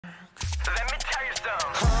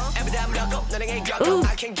Ooh. I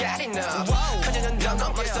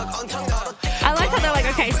like how they're like,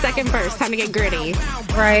 okay, second verse, time to get gritty.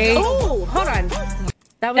 Right? Oh, hold on.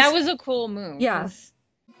 That was a cool move. Yeah.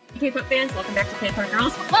 K-pop fans, welcome back to KCord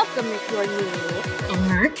Girls. Welcome to your new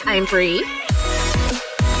owner. I'm Bree.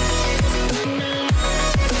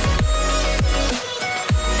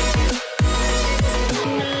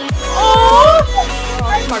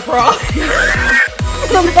 Oh my bra.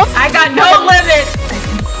 I got no limit.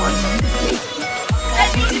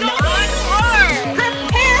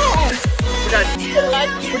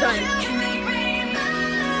 We're done.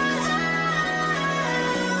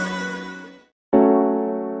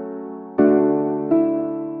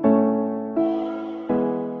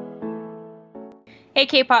 Hey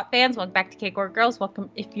K-pop fans, welcome back to KCord Girls. Welcome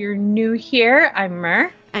if you're new here. I'm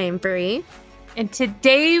Mer. I am Bree. And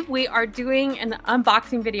today we are doing an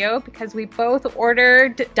unboxing video because we both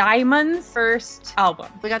ordered DXMON's first album.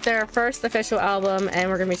 We got their first official album and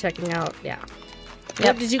we're gonna be checking out, yeah. Yep.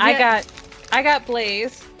 What did you get? I got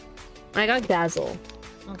Blaze. I got Dazzle.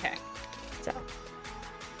 Okay. So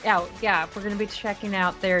yeah, we're gonna be checking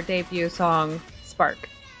out their debut song, Spark.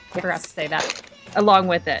 I forgot to say that. Along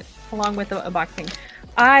with the unboxing.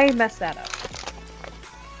 I messed that up.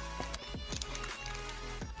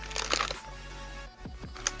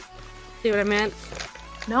 See what I meant?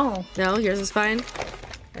 No. No, yours is fine.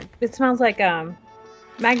 It smells like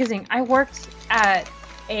magazine. I worked at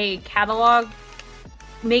a catalog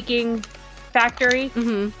making factory,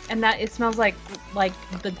 and that it smells like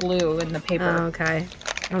the glue in the paper. Oh, okay.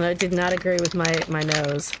 Oh, I did not agree with my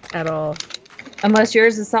nose at all. Unless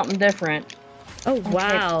yours is something different. Oh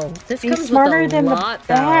wow, this Be comes smarter with a than lot,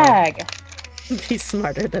 the bag. Be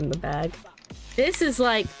smarter than the bag. This is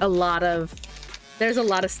like a lot of. There's a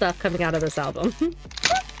lot of stuff coming out of this album.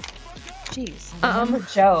 Jeez. Remember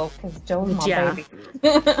Joe, because Joe's my baby.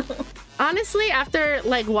 Honestly, after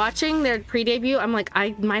like watching their pre-debut, I'm like,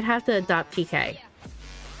 I might have to adopt PK.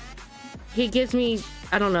 He gives me,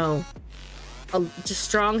 I don't know, just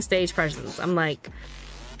strong stage presence. I'm like,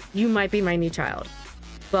 you might be my new child.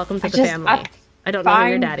 Welcome to the family. I don't know who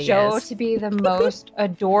your daddy Joe is. To be the most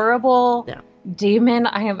adorable demon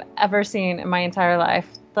I have ever seen in my entire life.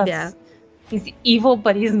 He's evil,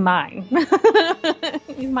 but he's mine.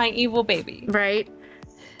 He's my evil baby. Right?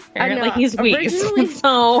 Apparently he's weak.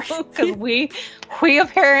 So, because we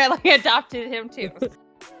apparently adopted him too.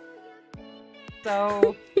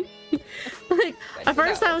 So, like, at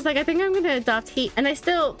first I was like, I think I'm going to adopt Heat. And I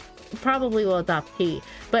still probably will adopt Heat.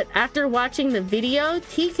 But after watching the video,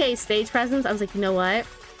 TK's stage presence, I was like, you know what?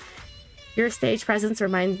 Your stage presence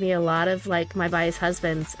reminds me a lot of like my biased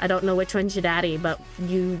husbands. I don't know which one's your daddy, but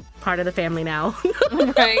you part of the family now.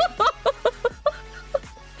 Right.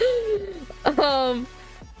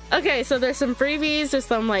 Okay, so there's some freebies, there's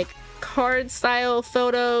some like card style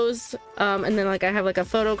photos, and then like I have like a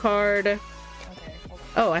photo card. Okay.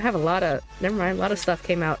 Oh, I have a lot of, never mind, a lot of stuff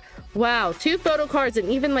came out. Wow, 2 photo cards and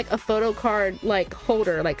even like a photo card like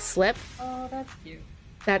holder, like slip. Oh, that's cute.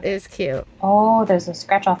 That is cute. Oh, there's a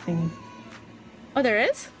scratch off thingy. Oh, there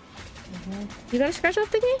is? You got a scratch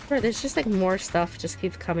off thingy? Or there's just like more stuff just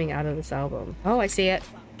keeps coming out of this album. Oh, I see it.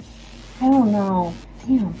 I don't know.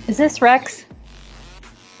 Damn. Is this Rex?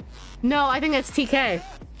 No, I think that's TK.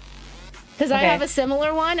 Because I have a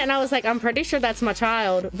similar one and I was like, I'm pretty sure that's my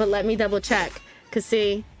child, but let me double check. Because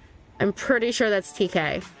see, I'm pretty sure that's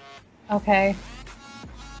TK. Okay.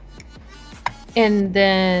 And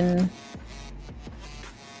then...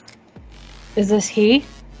 Is this he?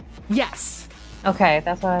 Yes. Okay,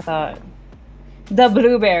 that's what I thought. The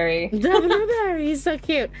blueberry. The blueberry, he's so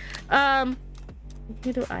cute.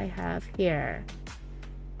 Who do I have here?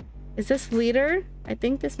 Is this Leader? I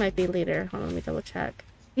think this might be Leader. Hold on, let me double check.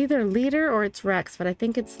 Either Leader or it's Rex, but I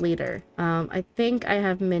think it's Leader. I think I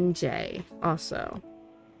have Min Jae also.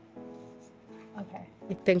 Okay.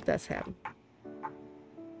 I think that's him.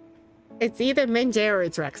 It's either Min Jae or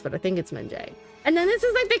it's Rex, but I think it's Min Jae. And then this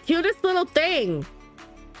is like the cutest little thing.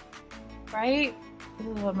 Right? This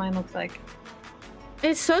is what mine looks like.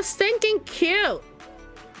 It's so stinking cute.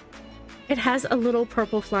 It has a little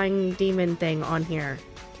purple flying demon thing on here.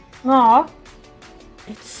 Aw.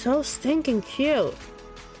 It's so stinking cute.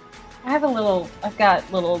 I've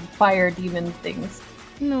got little fire demon things.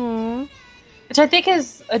 No. Which I think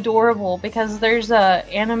is adorable because there's a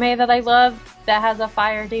anime that I love that has a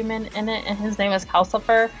fire demon in it and his name is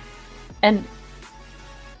Calcifer. And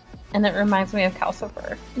it reminds me of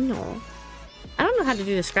Calcifer. No. I don't know how to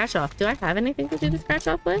do the scratch off. Do I have anything to do the scratch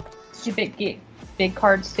off with? Did you get big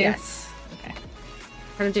cards too? Yes. Okay.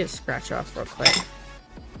 I'm gonna do the scratch off real quick.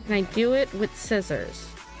 Can I do it with scissors?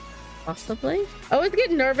 Possibly. I always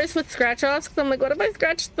get nervous with scratch offs because I'm like, what if I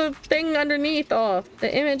scratch the thing underneath off?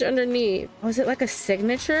 The image underneath. Oh, is it like a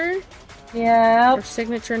signature? Yeah. Or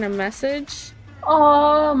signature and a message?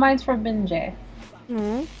 Oh, mine's from Minjay.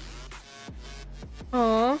 Aww.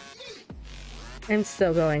 Aww. I'm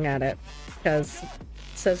still going at it because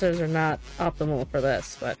scissors are not optimal for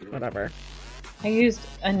this, but whatever. I used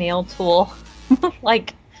a nail tool.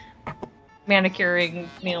 Like manicuring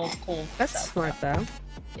nail tool. That's stuff. smart though.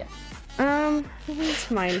 Yeah.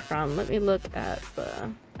 Where's mine from? Let me look at the...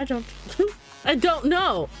 I don't... I don't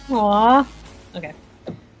know! Aww. Okay.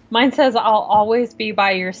 Mine says, I'll always be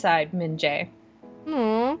by your side, Minjay.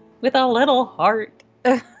 Aww. With a little heart.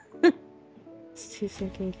 It's too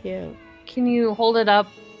stinking cute. Can you hold it up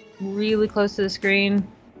really close to the screen?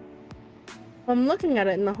 I'm looking at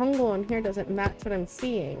it and the Hangul in here doesn't match what I'm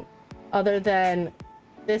seeing. Other than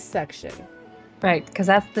this section. Right, because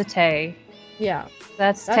that's the Tay. Yeah.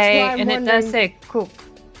 That's why Tay, I'm and it does say Cook.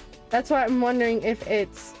 That's why I'm wondering if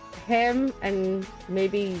it's him and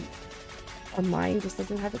maybe mine just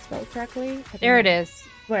doesn't have it spelled correctly. There it is.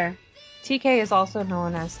 Where? TK is also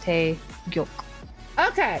known as Tay Gyok.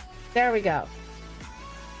 Okay, there we go.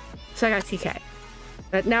 So I got TK.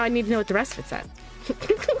 But now I need to know what the rest of it says. At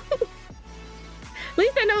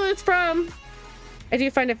least I know who it's from. I do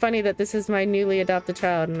find it funny that this is my newly adopted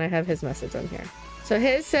child and I have his message on here. So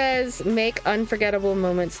his says, make unforgettable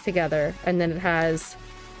moments together. And then it has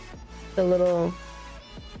the little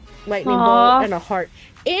lightning bolt and a heart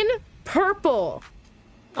in purple.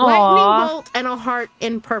 Aww. Lightning bolt and a heart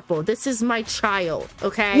in purple. This is my child,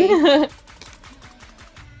 okay?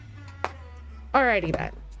 Alrighty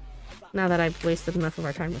then. Now that I've wasted enough of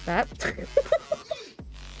our time with that.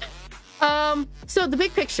 So the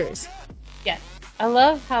big pictures. Yes. I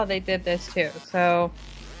love how they did this too. So...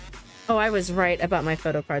 Oh, I was right about my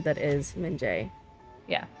photo card. That is Minjay.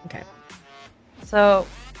 Yeah. Okay. So,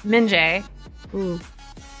 Minjay. Ooh.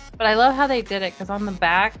 But I love how they did it, because on the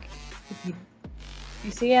back, you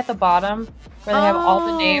see at the bottom where they have all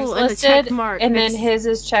the names and listed, the check mark. and then his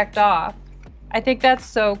is checked off. I think that's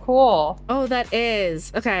so cool. Oh, that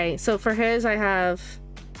is. Okay, so for his, I have...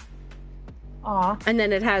 Aw. And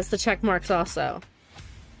then it has the check marks also.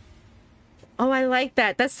 Oh, I like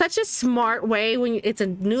that. That's such a smart way when it's a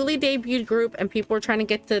newly debuted group and people are trying to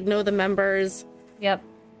get to know the members. Yep.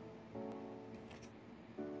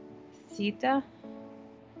 Sita?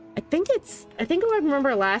 I think I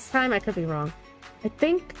remember last time, I could be wrong. I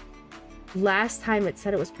think last time it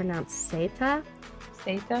said it was pronounced Seta.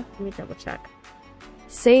 Seta? Let me double check.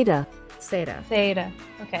 Seda. Seta. Seta.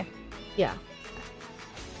 Okay. Yeah.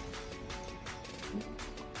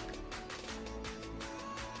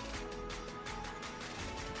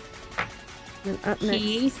 And up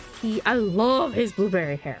next, I love his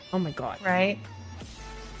blueberry hair. Oh my god. Right.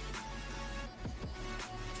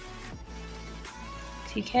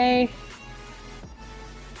 TK.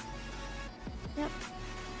 Yep.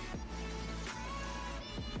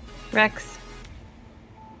 Rex.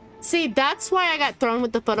 See, that's why I got thrown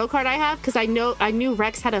with the photo card I have, because I knew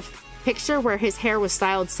Rex had a picture where his hair was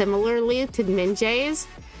styled similarly to Minjay's.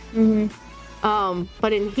 Mm-hmm.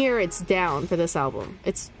 But in here it's down for this album.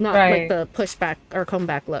 It's not Right. like the pushback or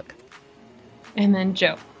comeback look. And then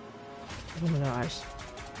Joe. Oh my gosh.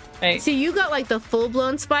 Right. See, you got like the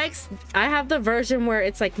full-blown spikes. I have the version where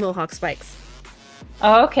it's like mohawk spikes.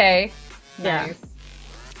 Oh, okay. Yeah. Nice.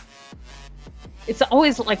 It's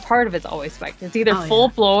always like part of it's always spiked. It's either Oh, full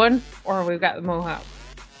blown or we've got the mohawk.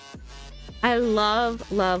 I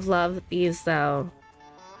love, love, love these though.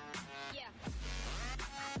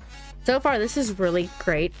 So far, this is really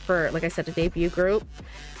great for, like I said, a debut group.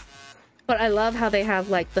 But I love how they have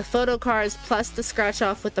like the photo cards plus the scratch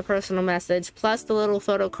off with the personal message plus the little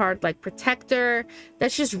photo card like protector.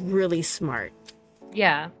 That's just really smart.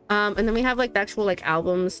 Yeah. And then we have like the actual like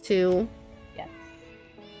albums too. Yes.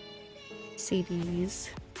 CDs.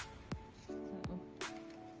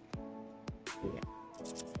 Yeah.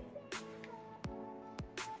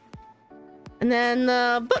 And then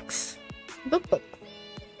the books. Book.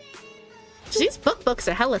 These books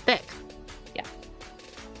are hella thick. Yeah.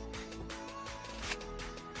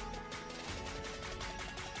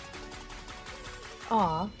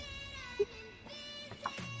 Aw.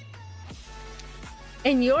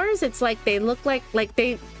 In yours, it's like they look like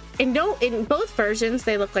they in both versions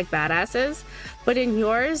they look like badasses, but in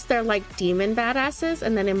yours they're like demon badasses,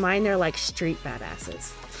 and then in mine they're like street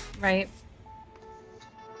badasses. Right.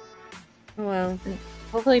 Well,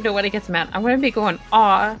 Hopefully nobody gets mad. I'm gonna be going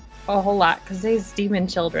aw a whole lot because these demon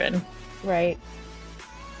children. right.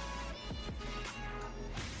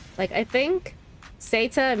 Like I think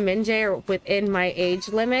Seta and Minjay are within my age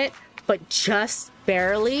limit, but just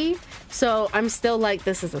barely. So I'm still like,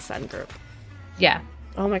 this is a sun group. Yeah.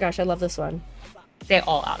 Oh my gosh, I love this one. They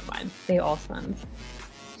all out of mine. They all suns.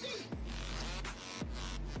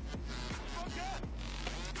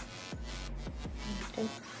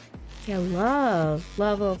 Yeah,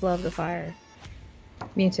 love the fire.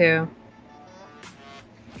 Me too.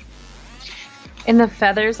 And the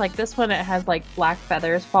feathers, like this one, it has like black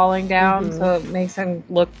feathers falling down, so it makes them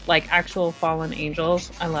look like actual fallen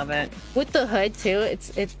angels. I love it. With the hood too,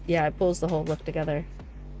 yeah, it pulls the whole look together.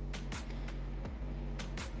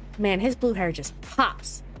 Man, his blue hair just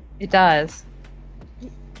pops. It does.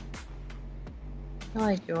 I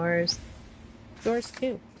like yours. Yours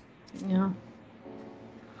too. Yeah.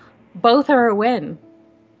 Both are a win.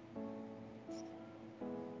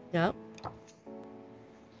 Yep.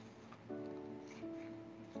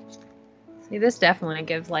 See, this definitely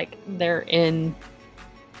gives like they're in.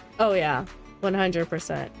 Oh yeah,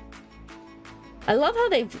 100%. I love how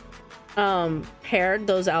they've paired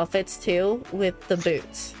those outfits too with the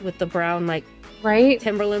boots, with the brown like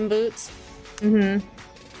Timberland boots. Mm-hmm.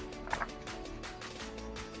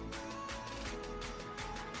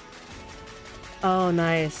 Oh,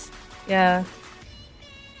 nice. Yeah.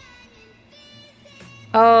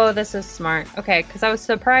 Oh, this is smart. Okay, because I was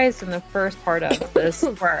surprised in the first part of this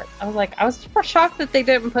where I was like, I was super shocked that they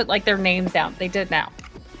didn't put like their names down. They did now.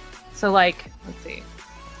 So like, let's see.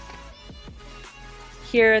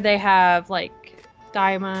 Here they have like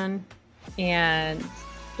Diamond and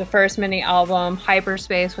the first mini album,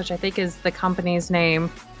 Hyperspace, which I think is the company's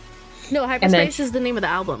name. No, Hyperspace is the name of the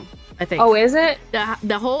album, I think. Oh, is it?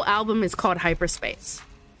 The whole album is called Hyperspace.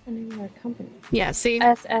 The name of their company. Yeah, see?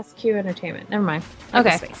 SSQ Entertainment. Never mind. Okay.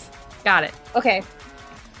 Hyperspace. Got it. Okay.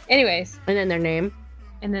 Anyways. And then their name.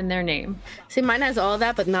 And then their name. See, mine has all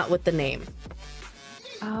that, but not with the name.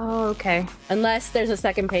 Oh, okay. Unless there's a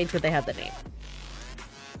second page where they have the name.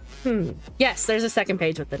 Yes, there's a second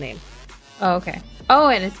page with the name. Oh, okay. Oh,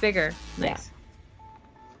 and it's bigger. Nice.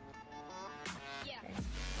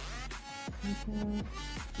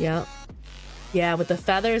 Yeah. Yeah, with the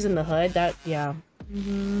feathers and the hood, that, yeah.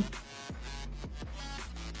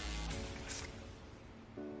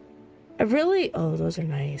 I really, oh, those are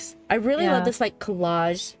nice. I really love this like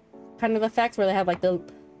collage kind of effect where they have like the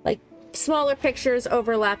smaller pictures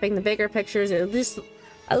overlapping the bigger pictures. It just,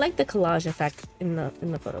 I like the collage effect in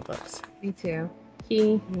the photo books. Me too.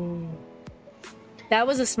 That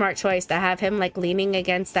was a smart choice to have him like leaning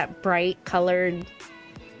against that bright colored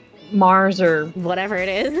Mars or whatever it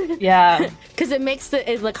is. Yeah. Because it makes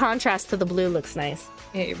the contrast to the blue looks nice.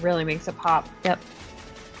 It really makes it pop. Yep.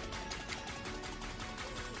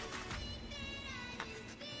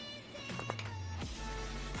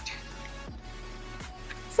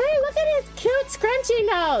 See, look at his cute scrunchy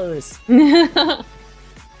nose.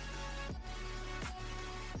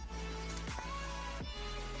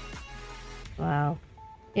 Wow.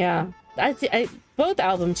 Yeah. I both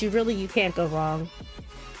albums, you can't go wrong.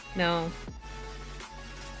 No.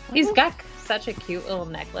 He's got such a cute little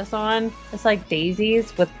necklace on. It's like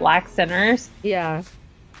daisies with black centers. Yeah.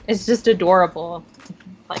 It's just adorable.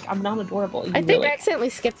 Like, I'm not adorable. I think I accidentally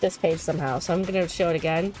skipped this page somehow, so I'm gonna show it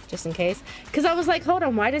again, just in case. Because I was like, hold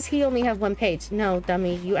on, why does he only have one page? No,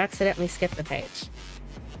 dummy, you accidentally skipped the page.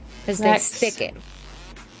 Because they stick it.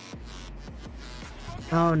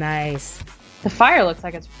 Oh, nice. The fire looks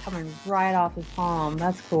like it's coming right off his palm.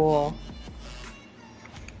 That's cool.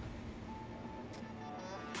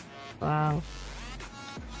 Wow.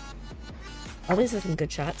 All these are some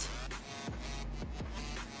good shots.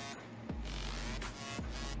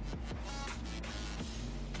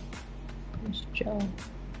 There's Joe.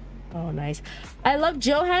 Oh, nice. I love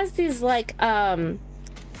Joe has these like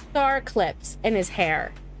star clips in his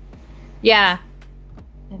hair. Yeah.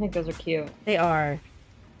 I think those are cute. They are.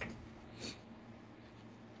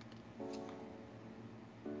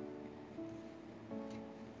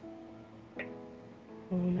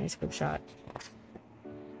 Oh, nice group shot.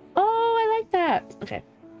 Oh, I like that. Okay.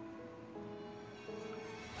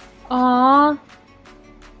 Aww.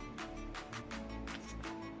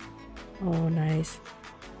 Oh, nice.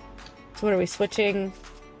 So what are we switching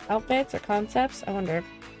outfits or concepts? I wonder.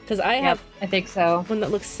 Because I have I think so. one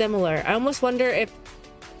that looks similar. I almost wonder if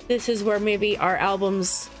this is where maybe our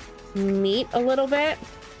albums meet a little bit.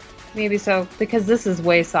 Maybe so, because this is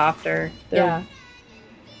way softer. Yeah.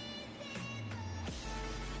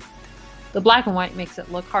 The black and white makes it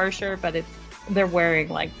look harsher, but they're wearing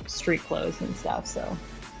like street clothes and stuff, so.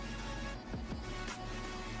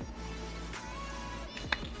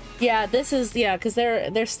 Yeah, this is, yeah, because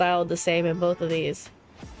they're styled the same in both of these.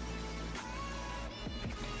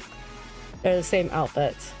 They're the same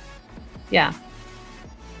outfits. Yeah.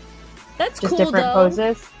 That's Just cool, different though.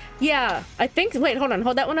 poses. Yeah, I think. Wait, hold on.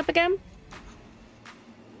 Hold that one up again.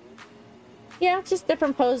 Yeah, just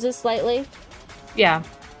different poses slightly. Yeah.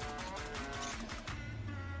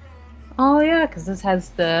 Oh yeah, because this has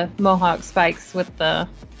the mohawk spikes with the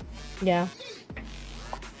Yeah.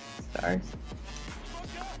 stars.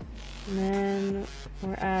 And then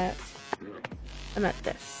I'm at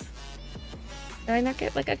this. Did I not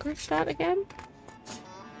get like a quick shot again?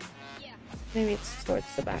 Maybe it's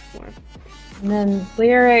towards the back more. And then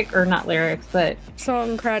lyric, or not lyrics, but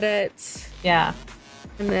Song credits. yeah.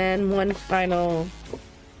 And then one final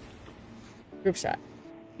group shot.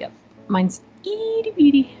 Yep. Mine's itty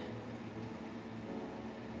bitty.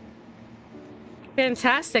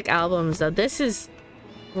 Fantastic albums, though. This is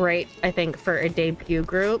great, I think, for a debut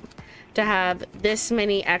group to have this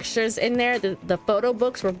many extras in there. The photo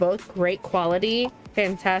books were both great quality,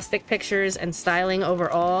 fantastic pictures and styling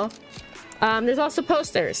overall. There's also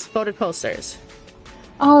posters, folded posters.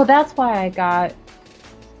 Oh, that's why I got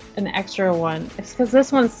an extra one. It's because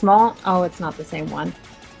this one's small. Oh, it's not the same one.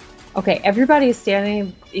 Okay, everybody's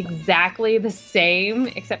standing exactly the same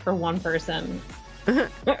except for one person.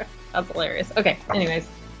 That's hilarious. Okay, anyways.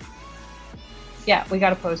 Yeah, we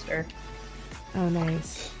got a poster. Oh,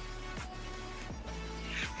 nice.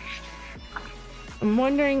 I'm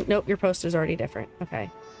wondering... Nope, your poster's already different. Okay.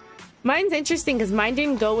 Mine's interesting because mine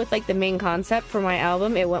didn't go with like the main concept for my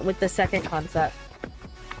album. It went with the second concept.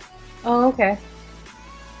 Oh, okay.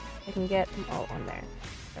 I can get them all on there.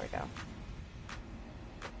 There we go.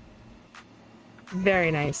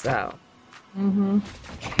 Very nice, though. Mm-hmm.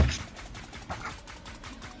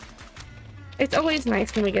 It's always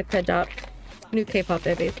nice when we get to adopt new K-pop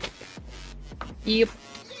babies. Yep.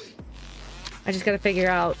 I just gotta figure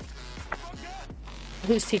out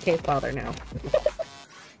who's TK's father now.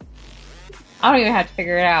 I don't even have to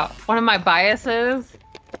figure it out. One of my biases,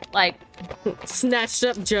 like, Snatched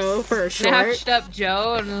up Joe for a short. snatched up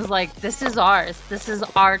Joe and was like, "This is ours. This is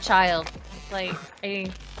our child." It's like,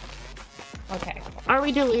 okay. Are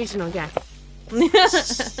we delusional? Yes.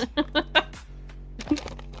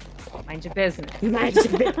 Mind your business. Mind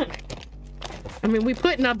your business. I mean, we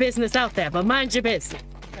putting our business out there, but mind your business.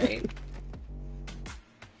 Right.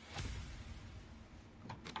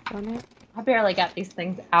 On it. I barely got these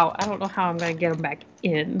things out. I don't know how I'm gonna get them back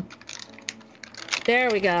in. There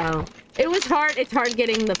we go. It was hard. It's hard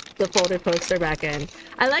getting the folded poster back in.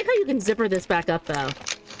 I like how you can zipper this back up, though.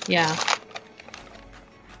 Yeah.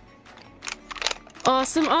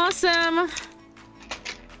 Awesome, awesome.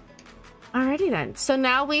 Alrighty then. So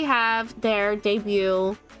now we have their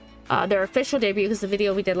debut, their official debut, because the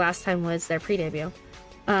video we did last time was their pre-debut.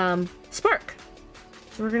 Spark.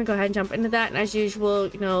 So we're gonna go ahead and jump into that. And as usual,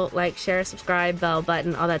 you know, like, share, subscribe, bell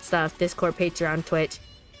button, all that stuff. Discord, Patreon, Twitch.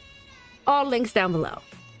 All links down below.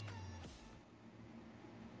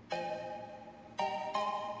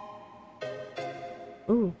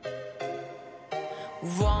 Ooh.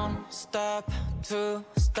 One step, two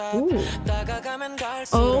step. Ooh.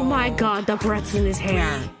 Oh my god, the breadth's in his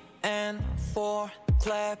hair. And four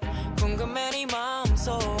clap. 궁금해 네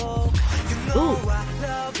마음속. You Ooh. know I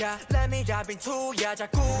love ya. Let me dive into ya.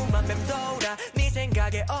 자꾸만 맴돌아 네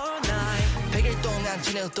생각에 all night. 100일 동안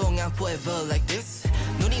지낼 동안 forever like this.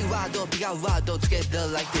 눈이 와도 비가 와도 together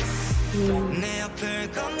like this.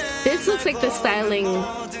 This looks like the styling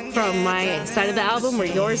from my side of the album, where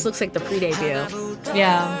yours looks like the pre-debut.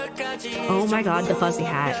 Yeah. Oh my god, the fuzzy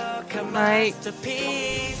hat. Right.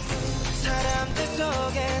 사람들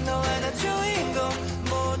속에 너와 나 주인공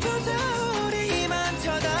모두 다 우리만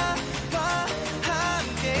쳐다봐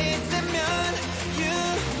함께 있으면 you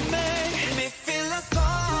make me feel like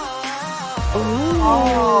fall. Ooh.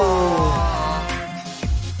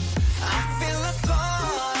 I feel like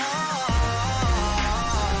fall.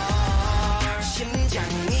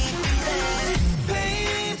 심장이 뛰네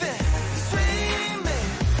baby swim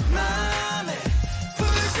맘에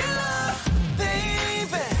불질러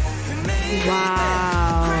baby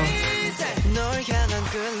Wow. 널 향한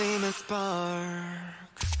끌림의 spark.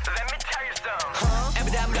 Let me tell you something.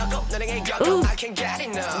 Every time I look up, 너에게 껴도 I can't get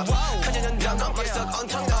enough. 커지는 덩어 머릿속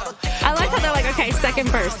온통 너로. I like how they're like, okay, second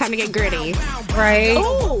verse, time to get gritty. Right.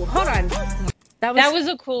 Oh, hold on. That was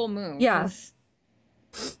a cool move. Yeah.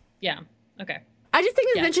 Yeah. Okay. I just think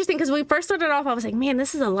it's Yeah. interesting because when we first started off, I was like, man,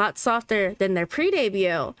 this is a lot softer than their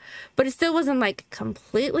pre-debut. But it still wasn't like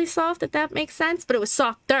completely soft, if that makes sense. But it was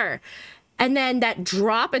softer. And then that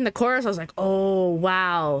drop in the chorus, I was like, oh,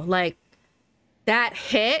 wow. Like, that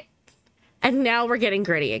hit. And now we're getting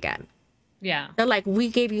gritty again. Yeah. They're like, we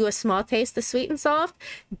gave you a small taste of sweet and soft.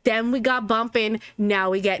 Then we got bumping. Now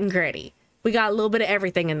we getting gritty. We got a little bit of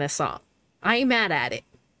everything in this song. I ain't mad at it.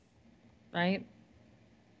 Right?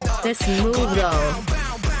 This move though.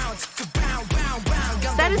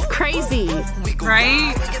 That is crazy.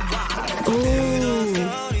 Right? Ooh.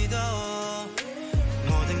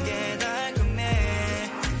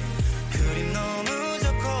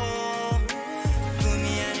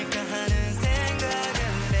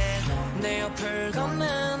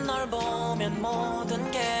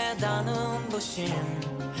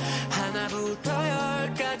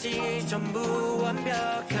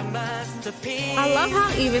 I love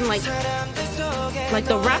how even like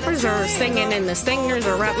the rappers are singing and the singers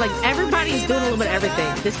are rap, like everybody's doing a little bit of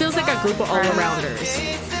everything. This feels like a group of all-arounders.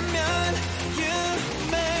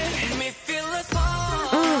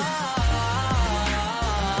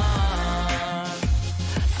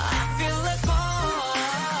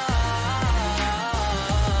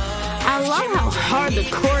 I love how hard the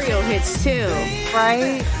choreo hits too.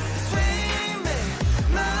 Right?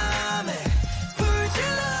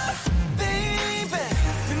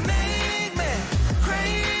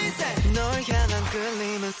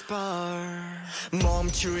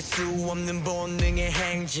 멈출 수 없는 본능의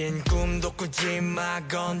행진 꿈도 꾸지 마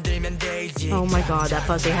건들면 되지 Oh my god, that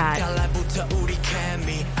fuzzy hat. 달라붙어 우리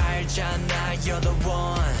케미 알잖아 you're the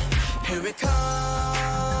one here we come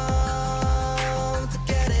to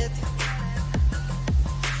get it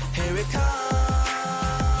here we come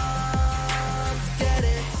to get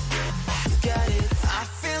it to get it I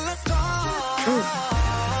feel a spark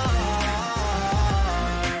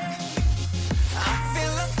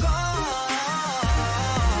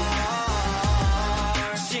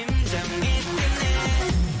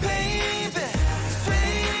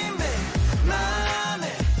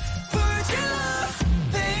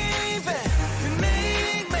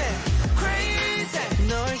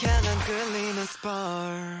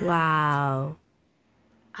Wow.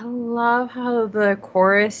 I love how the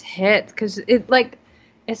chorus hits because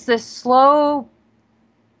it's this slow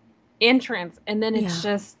entrance and then it's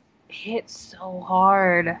just hits so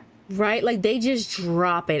hard. Right? Like they just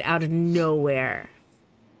drop it out of nowhere.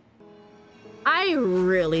 I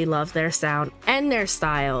really love their sound and their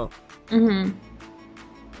style. Mm-hmm.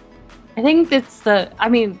 I think it's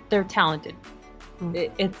they're talented.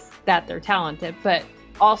 It's that they're talented, but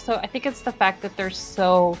also I think it's the fact that they're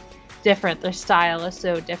so different. Their style is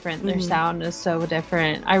so different. Their sound is so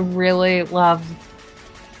different. I really love.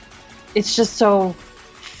 It's just so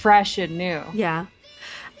fresh and new. Yeah.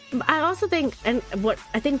 I also think, and what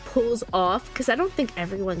I think pulls off, because I don't think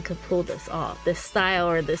everyone could pull this off, this style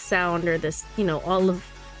or this sound or this, you know, all of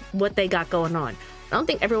what they got going on. I don't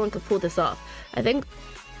think everyone could pull this off. I think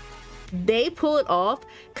they pull it off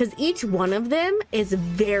because each one of them is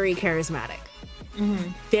very charismatic.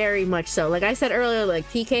 Very much so. Like I said earlier, like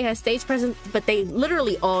TK has stage presence, but they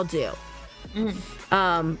literally all do.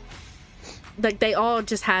 Like they all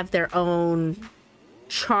just have their own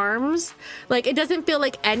charms. Like it doesn't feel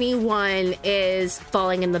like anyone is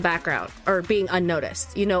falling in the background or being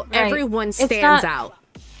unnoticed. You know, everyone stands out.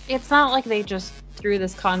 It's not like they just threw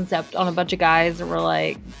this concept on a bunch of guys and were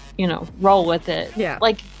like, you know, roll with it. Yeah.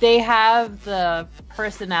 Like they have the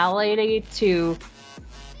personality to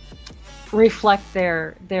reflect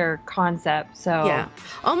their concept. So yeah,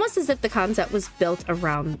 almost as if the concept was built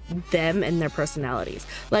around them and their personalities.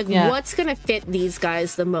 Like what's gonna fit these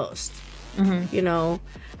guys the most? You know,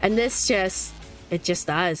 and this just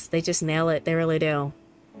does. They just nail it. They really do.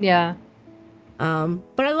 Yeah.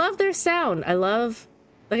 But I love their sound. I love,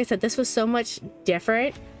 like I said, this was so much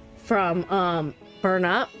different from Burn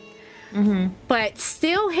Up. But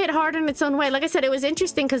still hit hard in its own way. Like I said, it was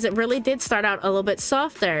interesting because it really did start out a little bit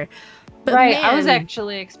softer. But man, I was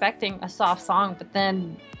actually expecting a soft song, but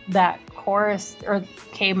then that chorus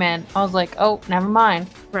came in. I was like, oh, never mind.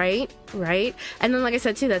 Right. And then, like I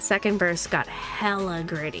said too, that second verse got hella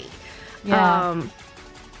gritty. Yeah.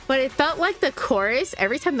 But it felt like the chorus,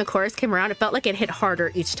 every time the chorus came around, it felt like it hit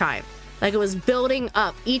harder each time. Like it was building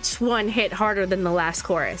up. Each one hit harder than the last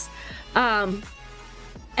chorus. And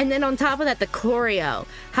then on top of that, the choreo.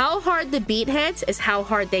 How hard the beat hits is how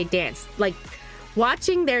hard they dance. Like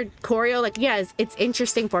watching their choreo, like, yes, it's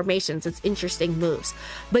interesting formations, it's interesting moves,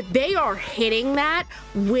 but they are hitting that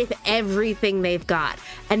with everything they've got,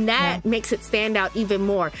 and that makes it stand out even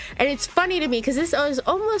more. And it's funny to me because this is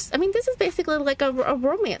almost, I mean, this is basically like a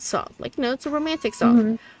romance song, like, you know, it's a romantic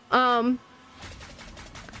song. And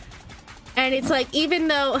it's like, even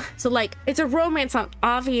though, so like, it's a romance song,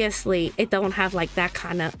 obviously it don't have like that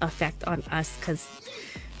kind of effect on us because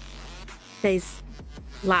they's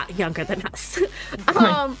lot younger than us.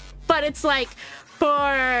 But it's like,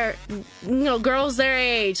 for, you know, girls their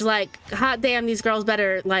age, like, hot damn, these girls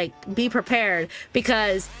better like be prepared,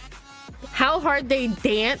 because how hard they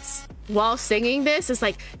dance while singing this is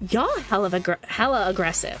like, y'all hella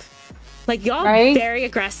aggressive. Like, y'all very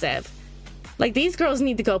aggressive. Like, these girls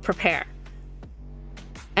need to go prepare.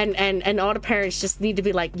 And all the parents just need to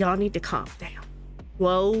be like, y'all need to calm down.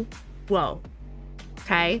 Whoa.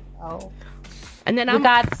 Okay? Oh. And then we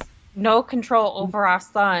got no control over our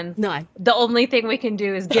sons. None. The only thing we can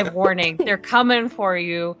do is give warning. They're coming for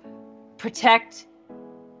you. Protect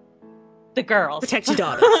the girls. Protect your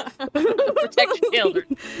daughters. Protect your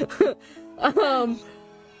children.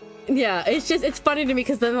 Yeah, it's funny to me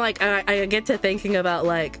because then like I get to thinking about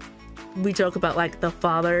like, we joke about like the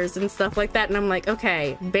fathers and stuff like that, and I'm like,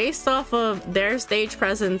 okay, based off of their stage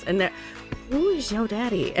presence and their, who is your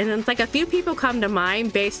daddy? And then it's like a few people come to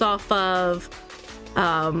mind based off of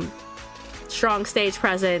strong stage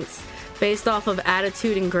presence, based off of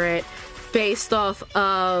attitude and grit, based off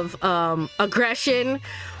of aggression.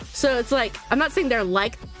 So it's like, I'm not saying they're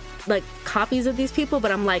like copies of these people,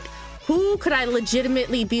 but I'm like, who could I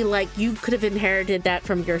legitimately be like, you could have inherited that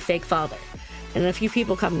from your fake father? And a few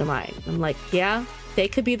people come to mind. I'm like, yeah, they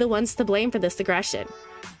could be the ones to blame for this aggression.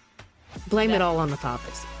 Blame it all on the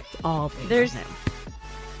fathers. It's all blame on them.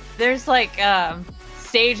 There's like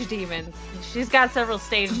stage demons. She's got several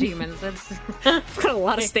stage demons. I've got a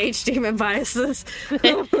lot of stage demon biases.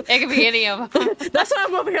 It could be any of them. That's why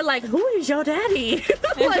I'm over here like, who is your daddy?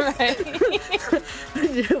 Like,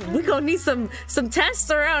 we gonna need some tests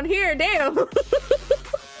around here, damn.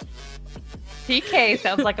 TK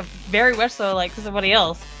sounds like a very much so like somebody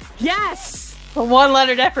else. Yes! A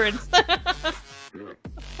one-letter difference.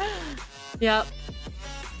 Yep.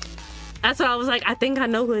 That's what I was like, I think I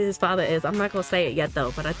know who his father is. I'm not gonna say it yet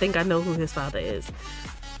though, but I think I know who his father is.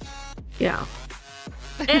 Yeah.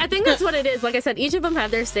 And I think that's what it is. Like I said, each of them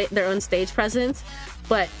have their own stage presence,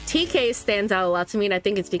 but TK stands out a lot to me, and I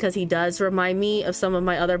think it's because he does remind me of some of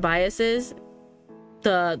my other biases.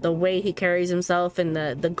 The way he carries himself and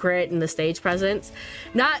the grit and the stage presence.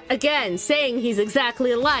 Not, again, saying he's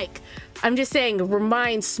exactly alike. I'm just saying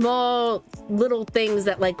remind small little things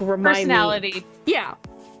that like remind personality. Me. Yeah.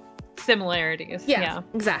 Similarities. Yeah,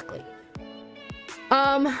 exactly.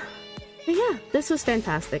 But yeah, this was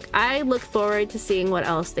fantastic. I look forward to seeing what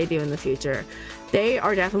else they do in the future. They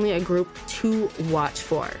are definitely a group to watch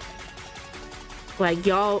for. Like,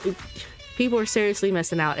 y'all, people are seriously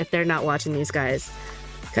missing out if they're not watching these guys,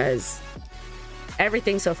 because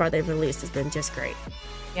everything so far they've released has been just great.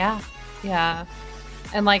 Yeah,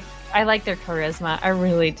 and like, I like their charisma. I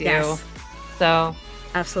really do. Yes. So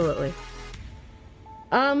absolutely.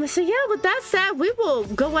 So yeah, with that said, we will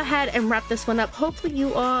go ahead and wrap this one up. Hopefully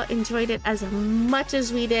you all enjoyed it as much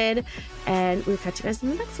as we did, and we'll catch you guys in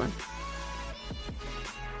the next one.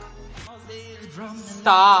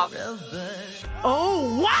 Stop.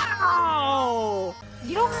 Oh, wow!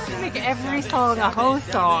 You don't have to make every song a hoe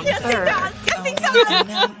song. Yes, sir. Yes,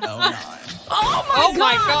 Oh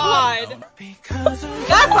my god! That's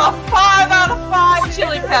a 5 out of 5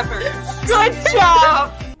 chili peppers. Good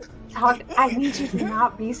job! I need you to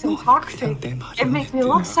not be so toxic. It makes me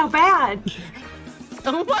look so bad.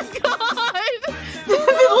 Oh my god! The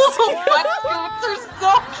little black goats are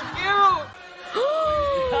so cute!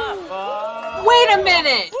 Wait a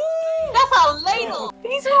minute! That's a ladle!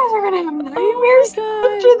 These guys are gonna have nightmares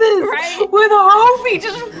after this! Right? With a homie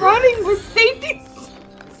just running with safety.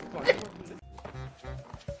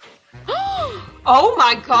 Oh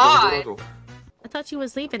my god! I thought you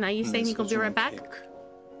was leaving. Are you saying you're gonna be right back?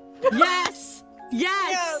 Yes!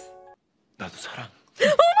 Yes!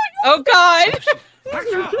 Oh god!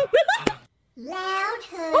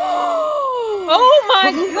 Oh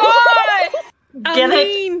my god! Get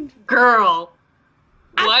it, girl.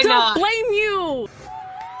 Why I don't not? blame you!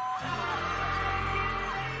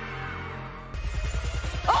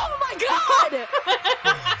 Oh my god!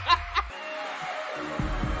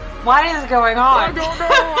 What is going on? I don't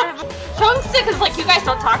know. Tongue stick is like, you guys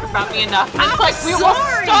don't talk about me enough. It's like, we will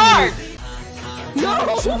sorry. start!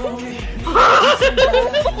 No! Oh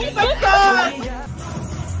my god!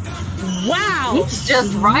 Wow! It's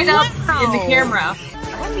just right up in the camera.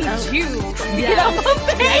 I need you to get out of my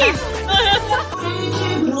face!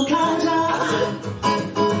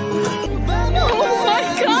 Oh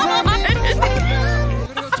my god!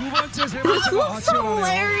 This looks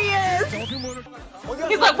hilarious!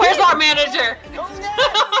 He's like, where's our manager?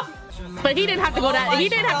 But he didn't have to go that. He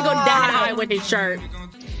didn't have to go that high with his shirt.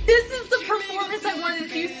 This is the performance I wanted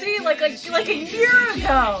to see like a year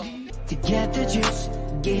ago. To get the juice,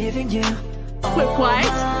 giving you Quick, what?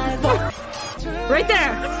 Right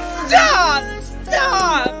there. Stop!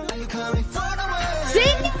 Stop!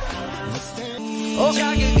 See?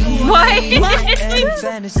 What?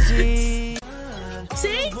 See?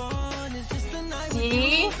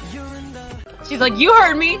 See? She's like, you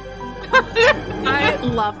heard me. I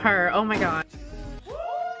love her. Oh my god.